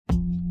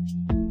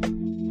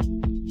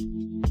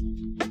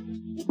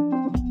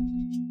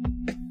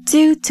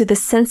Due to the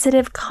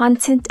sensitive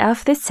content of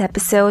this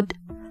episode,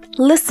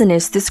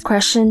 listeners'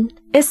 discretion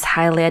is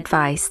highly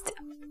advised.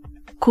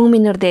 Kung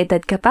minor de edad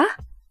ka pa,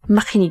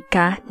 makinig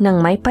ka ng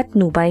may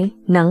patnubay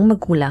ng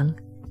magulang.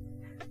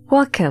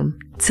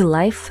 Welcome to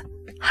Life,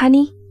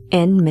 Honey,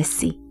 and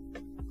Missy.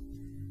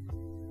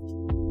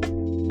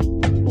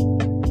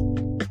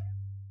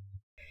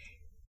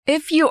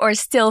 If you are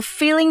still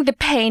feeling the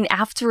pain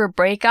after a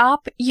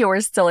breakup,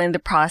 you're still in the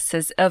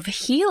process of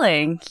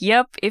healing.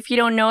 Yep, if you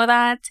don't know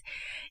that,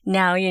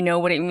 now you know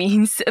what it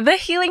means. The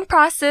healing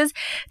process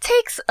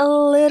takes a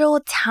little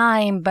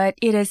time, but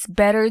it is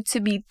better to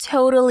be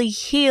totally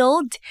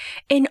healed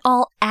in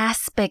all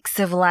aspects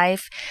of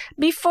life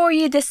before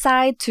you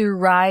decide to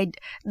ride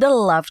the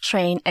love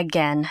train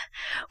again.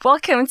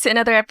 Welcome to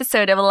another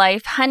episode of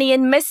Life, Honey,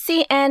 and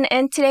Missy, and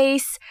in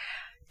today's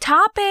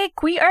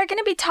topic, we are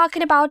going to be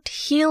talking about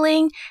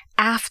healing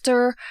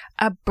after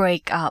a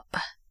breakup.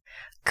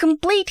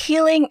 Complete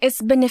healing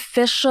is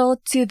beneficial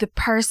to the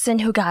person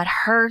who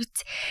got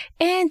hurt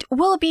and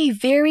will be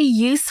very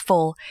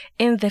useful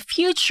in the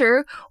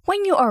future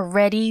when you are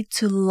ready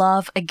to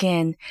love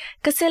again.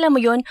 Kasi alam mo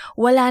yun,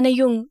 wala na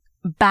yung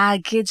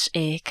baggage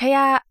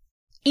Kaya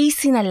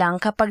easy na lang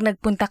kapag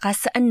nagpunta ka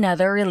sa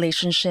another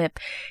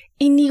relationship.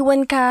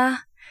 Iniwan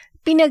ka,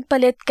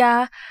 pinagpalit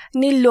ka,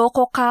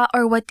 niloko ka,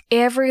 or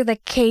whatever the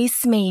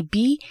case may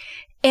be,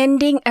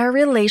 ending a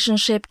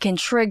relationship can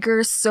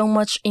trigger so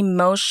much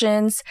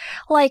emotions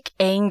like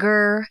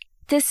anger,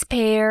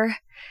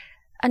 despair,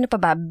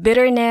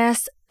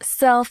 bitterness,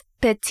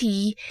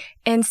 self-pity,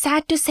 and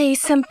sad to say,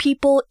 some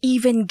people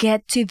even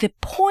get to the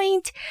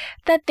point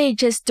that they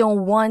just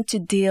don't want to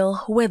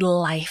deal with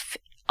life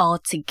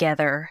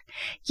altogether.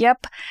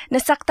 Yep,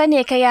 nasaktan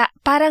kaya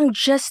parang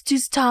just to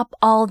stop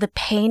all the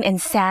pain and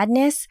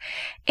sadness,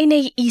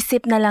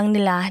 naiisip na lang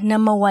nila na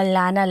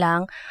mawala na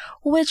lang,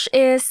 which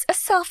is a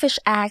selfish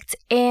act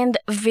and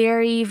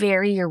very,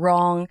 very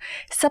wrong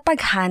sa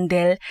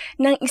pag-handle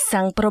ng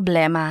isang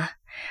problema.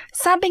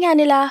 Sabi nga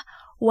nila,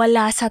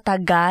 wala sa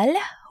tagal,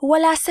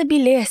 wala sa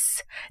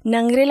bilis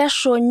ng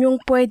relasyon yung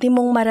pwede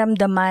mong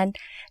maramdaman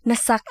na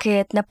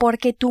sakit na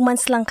porke 2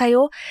 months lang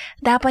kayo,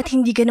 dapat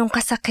hindi ganun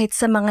kasakit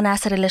sa mga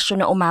nasa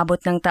relasyon na umabot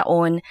ng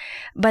taon.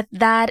 But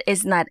that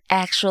is not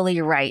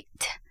actually right.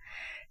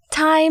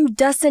 Time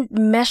doesn't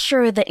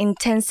measure the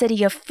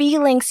intensity of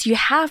feelings you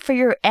have for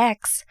your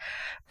ex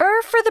or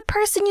for the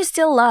person you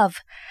still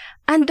love.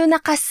 Ando na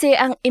kasi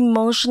ang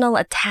emotional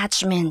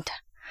attachment.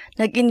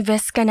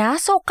 Nag-invest ka na,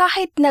 so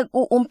kahit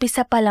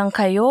nag-uumpisa pa lang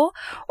kayo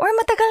or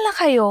matagal na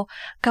kayo,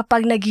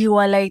 kapag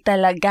naghiwalay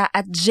talaga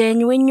at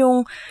genuine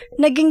yung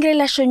naging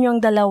relasyon yung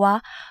dalawa,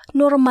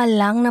 normal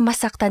lang na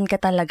masaktan ka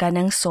talaga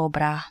ng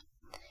sobra.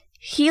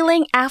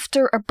 Healing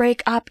after a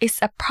breakup is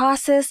a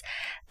process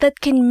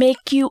that can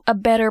make you a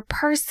better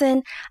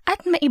person at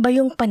maiba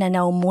yung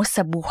pananaw mo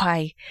sa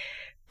buhay.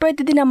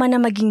 Pwede din naman na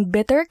maging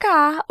bitter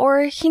ka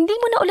or hindi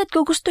mo na ulit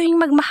gugustuhin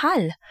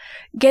magmahal.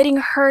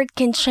 Getting hurt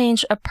can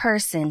change a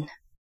person.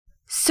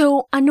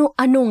 So,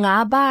 ano-ano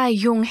nga ba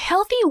yung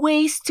healthy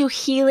ways to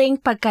healing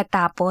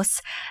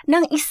pagkatapos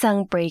ng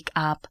isang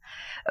breakup?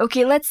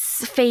 Okay,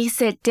 let's face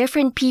it,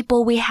 different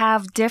people, we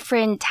have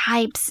different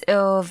types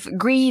of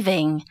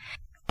grieving.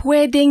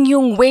 Pwedeng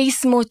yung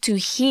ways mo to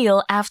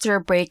heal after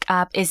a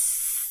breakup is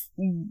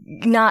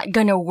not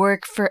gonna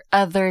work for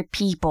other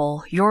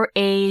people, your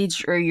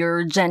age or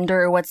your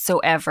gender or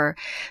whatsoever.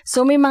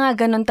 So may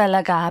mga ganun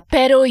talaga.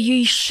 Pero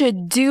you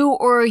should do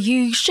or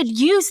you should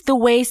use the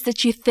ways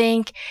that you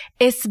think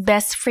is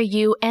best for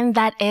you and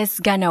that is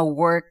gonna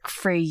work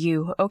for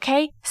you,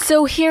 okay?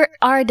 So here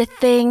are the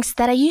things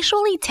that I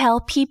usually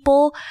tell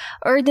people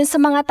or din sa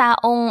mga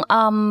taong,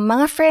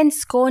 mga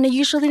friends ko na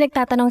usually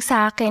nagtatanong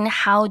sa akin,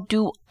 how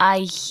do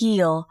I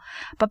heal?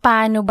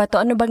 Paano ba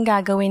to? Ano bang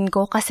gagawin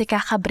ko? Kasi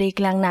kakabreak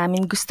lang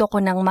namin, gusto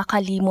ko nang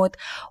makalimot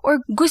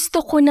or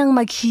gusto ko nang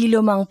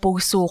maghilom ang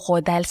puso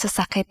ko dahil sa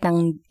sakit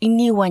ng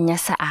iniwan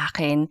niya sa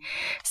akin.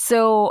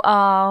 So,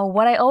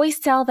 what I always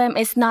tell them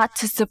is not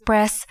to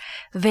suppress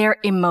their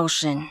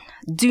emotion.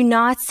 Do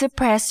not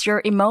suppress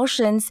your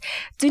emotions.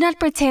 Do not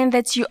pretend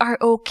that you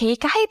are okay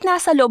kahit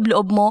nasa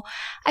loob-loob mo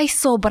ay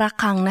sobra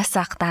kang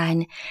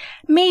nasaktan.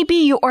 Maybe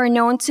you are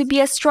known to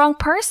be a strong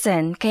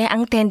person, kaya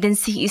ang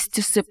tendency is to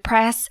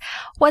suppress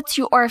what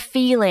you are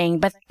feeling,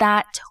 but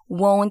that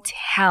won't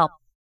help.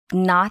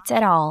 Not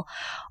at all.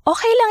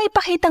 Okay lang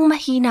ipakitang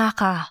mahina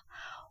ka.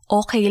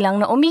 Okay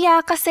lang na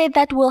umiyak kasi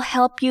that will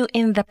help you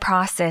in the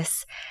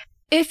process.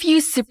 If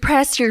you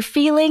suppress your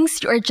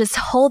feelings, you are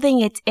just holding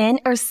it in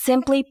or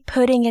simply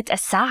putting it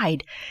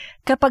aside.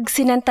 Kapag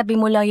sinantabi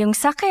mo lang yung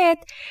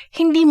sakit,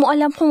 hindi mo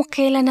alam kung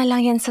kailan na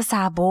lang yan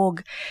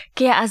sasabog.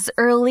 Kaya as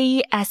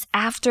early as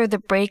after the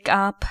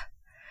breakup,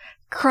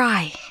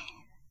 cry.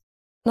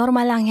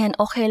 Normal lang yan,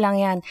 okay lang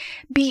yan.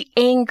 Be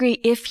angry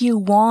if you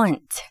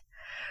want.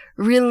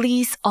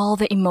 Release all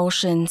the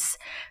emotions.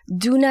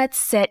 Do not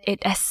set it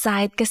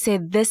aside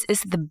kasi this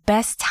is the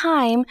best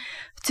time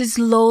to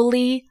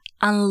slowly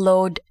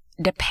unload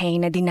the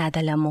pain na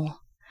dinadala mo.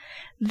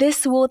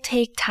 This will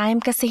take time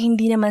kasi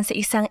hindi naman sa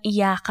isang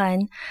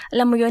iyakan.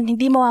 Alam mo yun,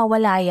 hindi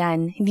mawawala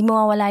yan. Hindi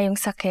mawawala yung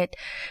sakit.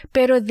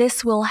 Pero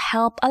this will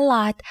help a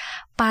lot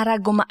para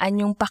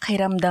gumaan yung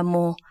pakiramdam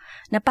mo.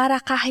 Na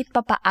para kahit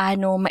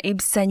papaano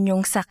maibsan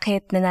yung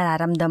sakit na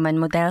nararamdaman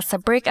mo dahil sa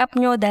breakup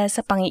nyo, dahil sa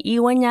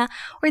pangiiwan niya,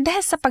 or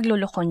dahil sa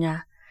pagluloko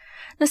niya.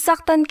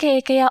 Nasaktan ka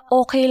kaya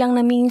okay lang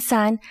na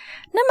minsan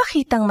na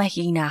makitang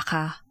mahina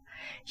ka.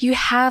 You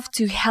have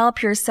to help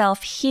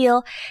yourself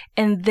heal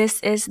and this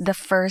is the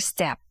first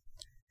step.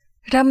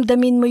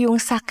 Ramdamin mo yung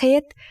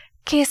sakit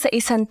kaysa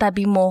isang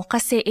tabi mo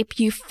kasi if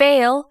you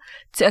fail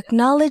to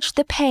acknowledge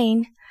the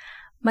pain,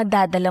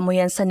 madadala mo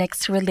yan sa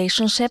next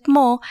relationship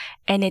mo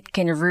and it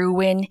can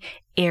ruin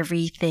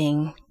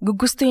everything.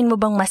 Gugustuhin mo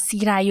bang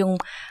masira yung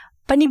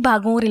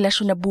panibagong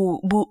relasyon na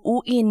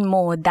buuin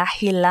mo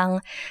dahil lang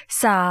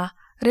sa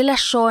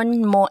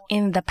relasyon mo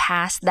in the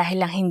past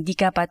dahil lang hindi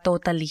ka pa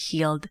totally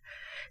healed?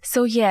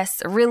 So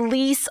yes,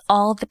 release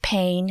all the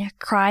pain.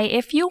 Cry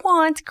if you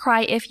want,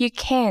 cry if you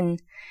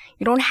can.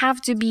 You don't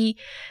have to be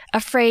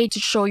afraid to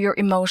show your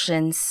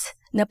emotions.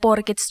 Na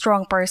porket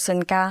strong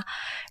person ka,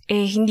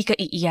 hindi ka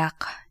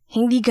iiyak.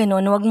 Hindi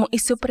ganon, huwag mong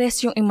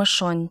isuppress yung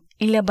emosyon.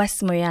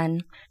 Ilabas mo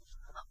yan.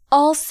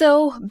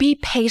 Also, be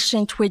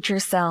patient with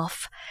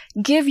yourself.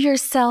 Give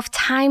yourself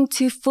time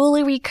to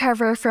fully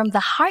recover from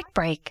the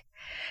heartbreak.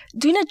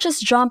 Do not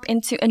just jump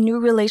into a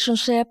new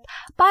relationship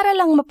para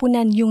lang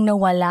mapunan yung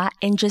nawala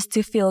and just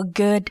to feel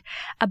good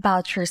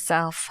about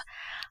yourself.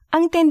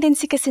 Ang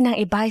tendency kasi ng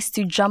iba is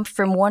to jump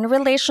from one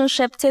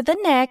relationship to the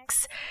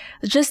next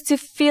just to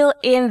fill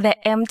in the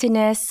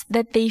emptiness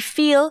that they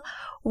feel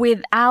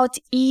without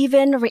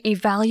even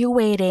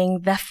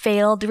reevaluating the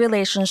failed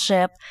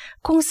relationship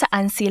kung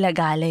saan sila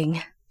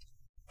galing.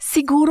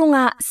 Siguro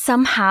nga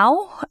somehow,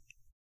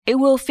 it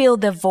will fill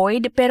the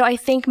void, pero I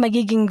think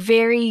magiging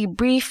very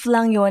brief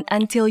lang yon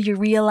until you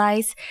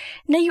realize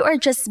na you are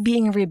just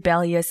being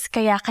rebellious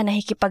kaya ka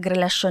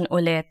nakikipagrelasyon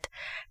ulit,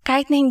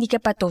 kahit na hindi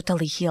ka pa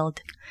totally healed.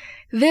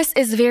 This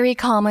is very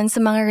common sa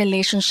mga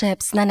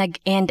relationships na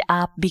nag-end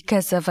up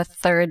because of a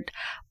third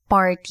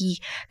party.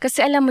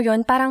 Kasi alam mo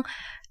yon, parang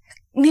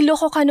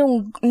niloko ka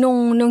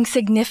nung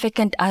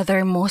significant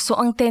other mo. So,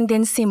 ang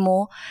tendency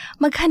mo,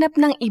 maghanap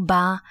ng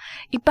iba.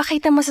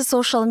 Ipakita mo sa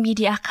social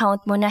media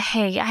account mo na,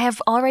 hey, I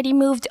have already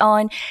moved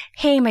on.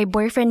 Hey, may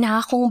boyfriend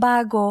na akong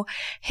bago.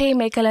 Hey,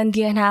 may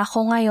kalandian na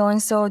ako ngayon.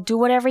 So, do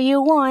whatever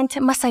you want.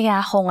 Masaya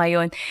ako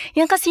ngayon.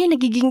 Yan kasi yung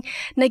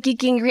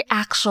nagiging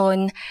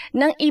reaction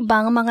ng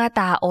ibang mga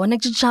tao.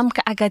 Nag-jump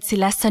ka agad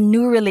sila sa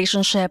new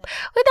relationship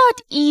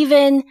without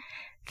even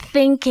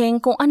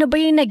thinking kung ano ba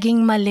yung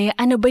naging mali,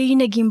 ano ba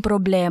yung naging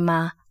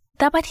problema.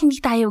 Dapat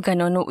hindi tayo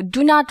ganun.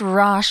 Do not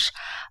rush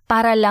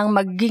para lang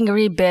maging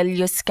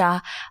rebellious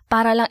ka,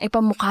 para lang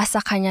ipamukha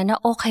sa kanya na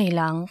okay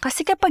lang.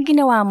 Kasi kapag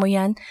ginawa mo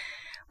yan,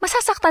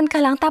 masasaktan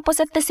ka lang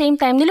tapos at the same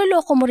time,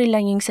 niloloko mo rin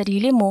lang yung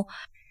sarili mo.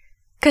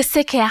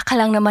 Kasi kaya ka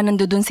lang naman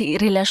nandun sa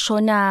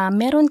relasyon na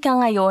meron ka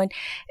ngayon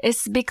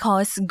is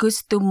because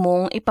gusto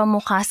mong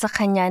ipamukha sa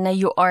kanya na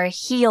you are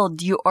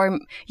healed, you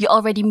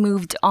already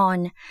moved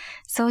on.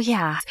 So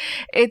yeah,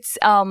 it's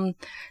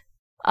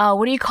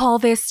what do you call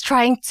this?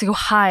 Trying to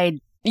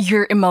hide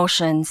your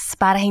emotions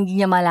para hindi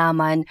niya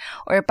malaman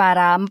or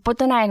para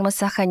mapatunayan mo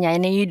sa kanya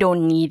na you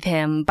don't need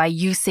him by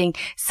using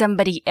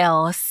somebody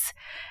else.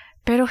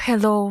 Pero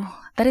hello,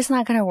 that is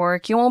not gonna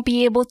work. You won't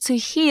be able to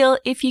heal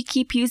if you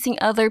keep using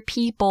other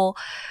people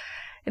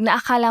na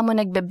akala mo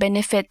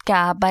nagbe-benefit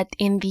ka, but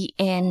in the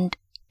end,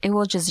 it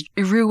will just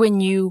ruin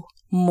you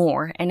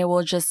more and it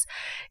will just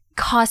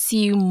cause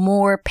you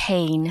more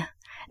pain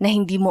na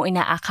hindi mo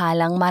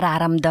inaakalang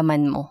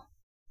mararamdaman mo.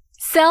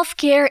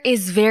 Self-care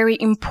is very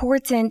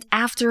important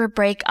after a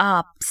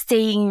breakup.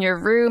 Staying in your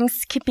room,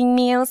 skipping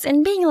meals,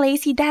 and being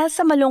lazy dahil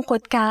sa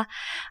malungkot ka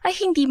ay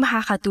hindi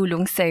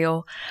makakatulong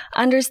sa'yo.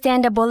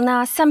 Understandable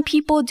na some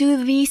people do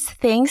these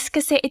things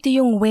kasi ito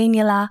yung way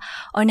nila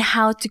on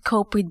how to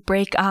cope with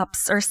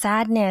breakups or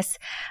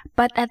sadness.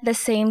 But at the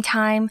same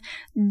time,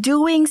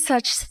 doing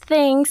such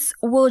things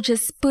will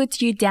just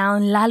put you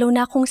down lalo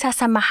na kung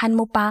sasamahan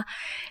mo pa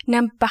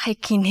ng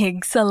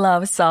pakikinig sa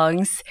love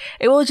songs.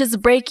 It will just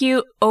break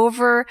you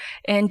over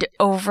and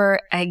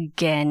over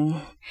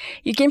again.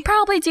 You can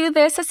probably do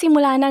this sa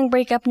simula ng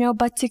breakup nyo,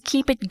 but to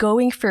keep it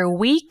going for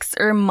weeks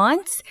or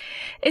months,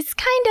 it's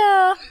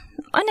kinda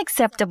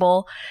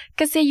unacceptable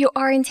kasi you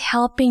aren't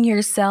helping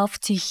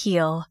yourself to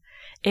heal.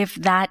 If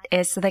that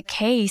is the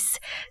case,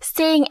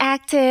 staying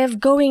active,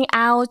 going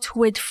out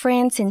with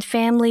friends and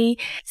family,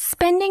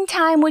 spending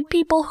time with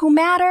people who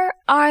matter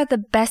are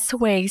the best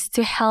ways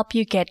to help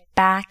you get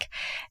back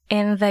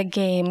in the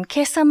game.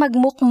 Kesa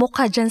magmukmuk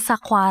ka dyan sa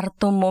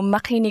kwarto mo,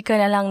 makinig ka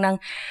na lang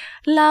ng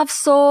love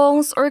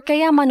songs or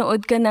kaya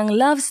manood ka ng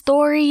love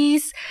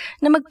stories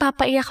na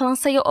magpapaiyak lang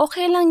sa'yo.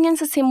 Okay lang yan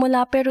sa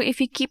simula, pero if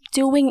you keep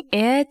doing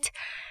it,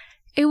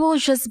 it will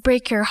just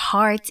break your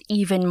heart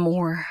even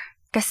more.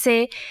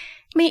 Kasi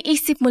May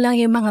isip mo lang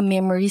yung mga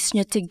memories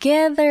nyo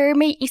together,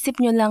 may isip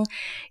nyo lang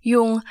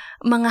yung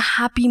mga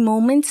happy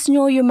moments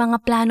nyo, yung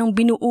mga planong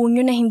binuo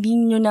nyo na hindi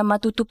nyo na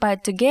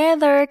matutupad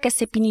together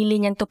kasi pinili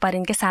niyan to pa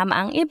rin kasama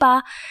ang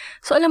iba.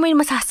 So alam mo yun,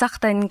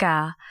 masasaktan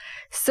ka.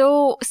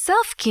 So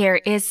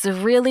self-care is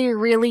really,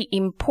 really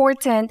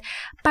important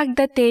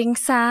pagdating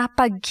sa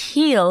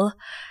pag-heal.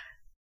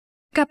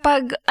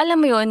 Kapag, alam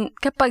mo yun,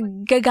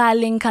 kapag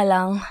gagaling ka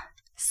lang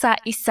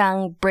sa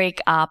isang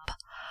breakup,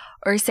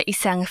 or sa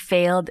isang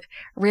failed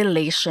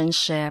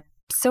relationship.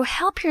 So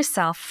help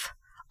yourself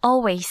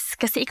always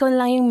kasi ikaw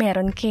lang yung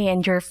meron kay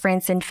and your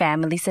friends and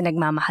family sa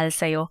nagmamahal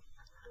sa'yo.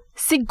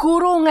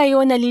 Siguro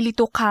ngayon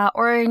nalilito ka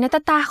or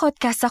natatakot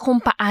ka sa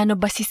kung paano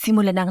ba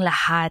sisimulan ang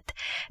lahat.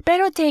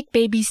 Pero take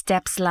baby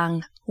steps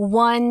lang.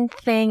 One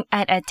thing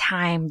at a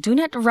time. Do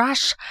not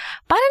rush.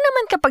 Para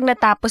naman kapag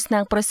natapos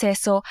na ang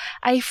proseso,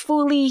 ay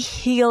fully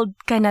healed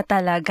ka na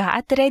talaga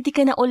at ready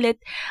ka na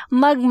ulit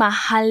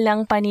magmahal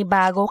ng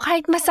panibago.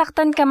 Kahit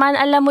masaktan ka man,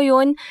 alam mo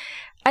yun,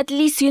 at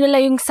least yun na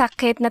lang yung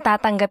sakit na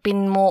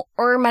tatanggapin mo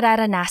or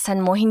mararanasan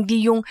mo,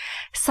 hindi yung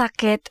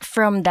sakit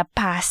from the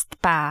past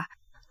pa.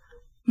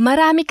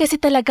 Marami kasi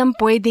talagang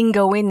pwedeng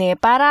gawin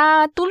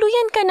para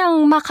tuluyan ka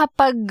ng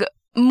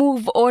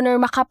makapag-move on or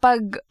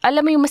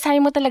alam mo yung masabi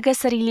mo talaga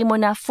sarili mo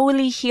na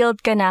fully healed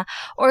ka na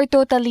or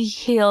totally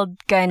healed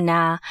ka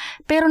na.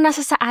 Pero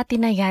nasa sa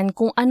atin na yan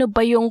kung ano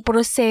ba yung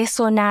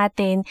proseso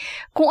natin,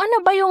 kung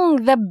ano ba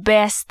yung the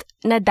best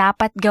na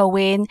dapat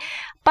gawin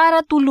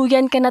para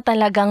tuluyan ka na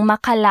talagang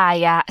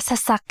makalaya sa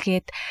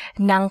sakit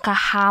ng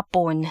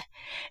kahapon.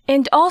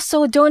 And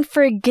also, don't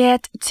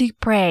forget to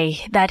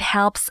pray. That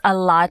helps a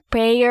lot.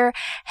 Prayer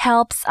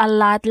helps a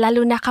lot,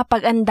 lalo na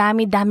kapag ang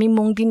dami-dami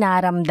mong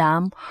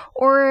dinaramdam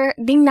or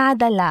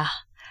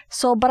dinadala.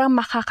 Sobrang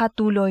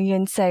makakatulong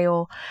yun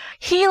sa'yo.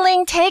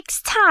 Healing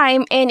takes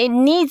time and it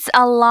needs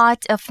a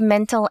lot of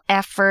mental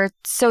effort.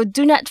 So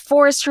do not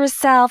force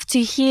yourself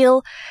to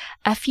heal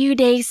a few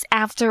days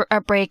after a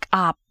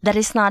breakup. That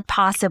is not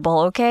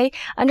possible, okay?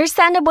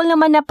 Understandable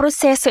naman na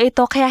proseso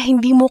ito kaya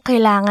hindi mo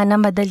kailangan na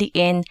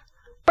madaliin.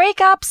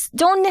 Breakups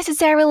don't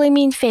necessarily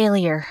mean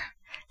failure.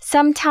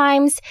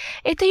 Sometimes,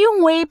 ito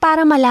yung way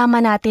para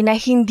malaman natin na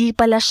hindi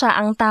pala siya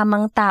ang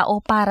tamang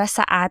tao para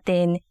sa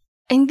atin.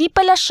 Hindi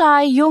pala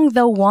siya yung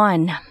the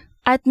one.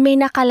 At may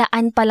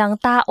nakalaan palang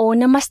tao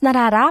na mas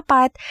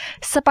nararapat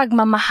sa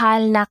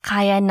pagmamahal na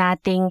kaya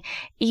nating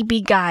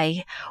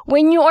ibigay.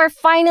 When you are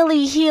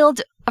finally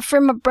healed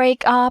from a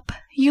breakup,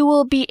 you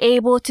will be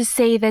able to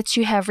say that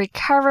you have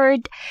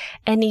recovered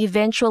and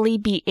eventually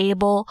be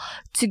able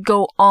to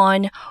go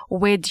on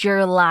with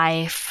your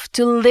life,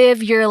 to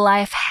live your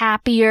life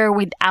happier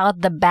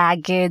without the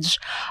baggage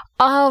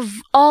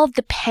of all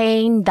the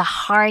pain,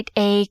 the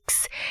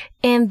heartaches,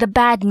 and the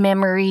bad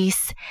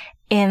memories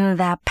in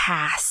the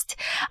past.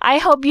 I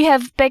hope you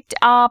have picked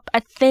up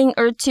a thing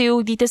or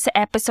two dito sa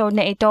episode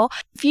na ito.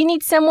 If you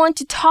need someone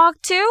to talk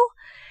to,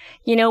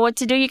 you know what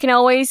to do. You can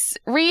always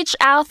reach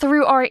out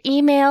through our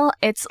email.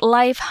 It's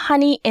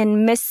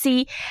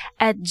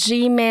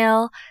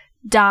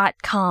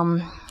lifehoneyandmissy@gmail.com.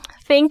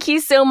 Thank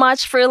you so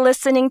much for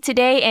listening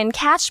today and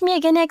catch me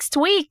again next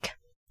week.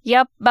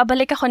 Yep,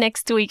 babalik ako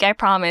next week, I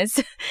promise.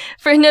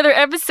 For another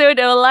episode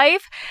of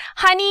Life,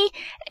 Honey,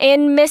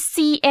 and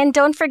Missy. And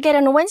don't forget,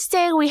 on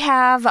Wednesday, we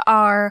have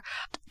our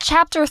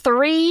chapter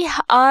 3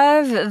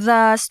 of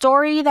the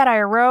story that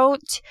I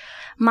wrote,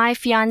 My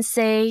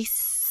Fiancé's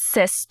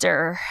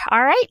Sister.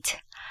 All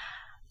right?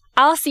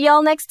 I'll see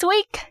y'all next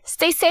week.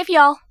 Stay safe,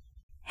 y'all.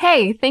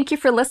 Hey, thank you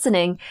for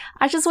listening.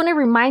 I just want to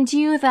remind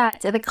you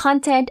that the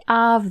content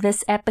of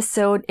this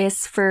episode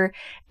is for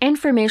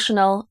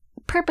informational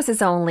purposes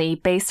only,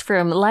 based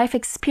from life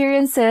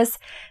experiences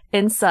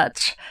and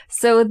such.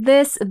 So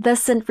this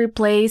doesn't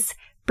replace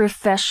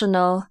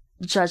professional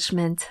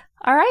judgment.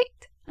 All right?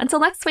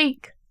 Until next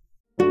week.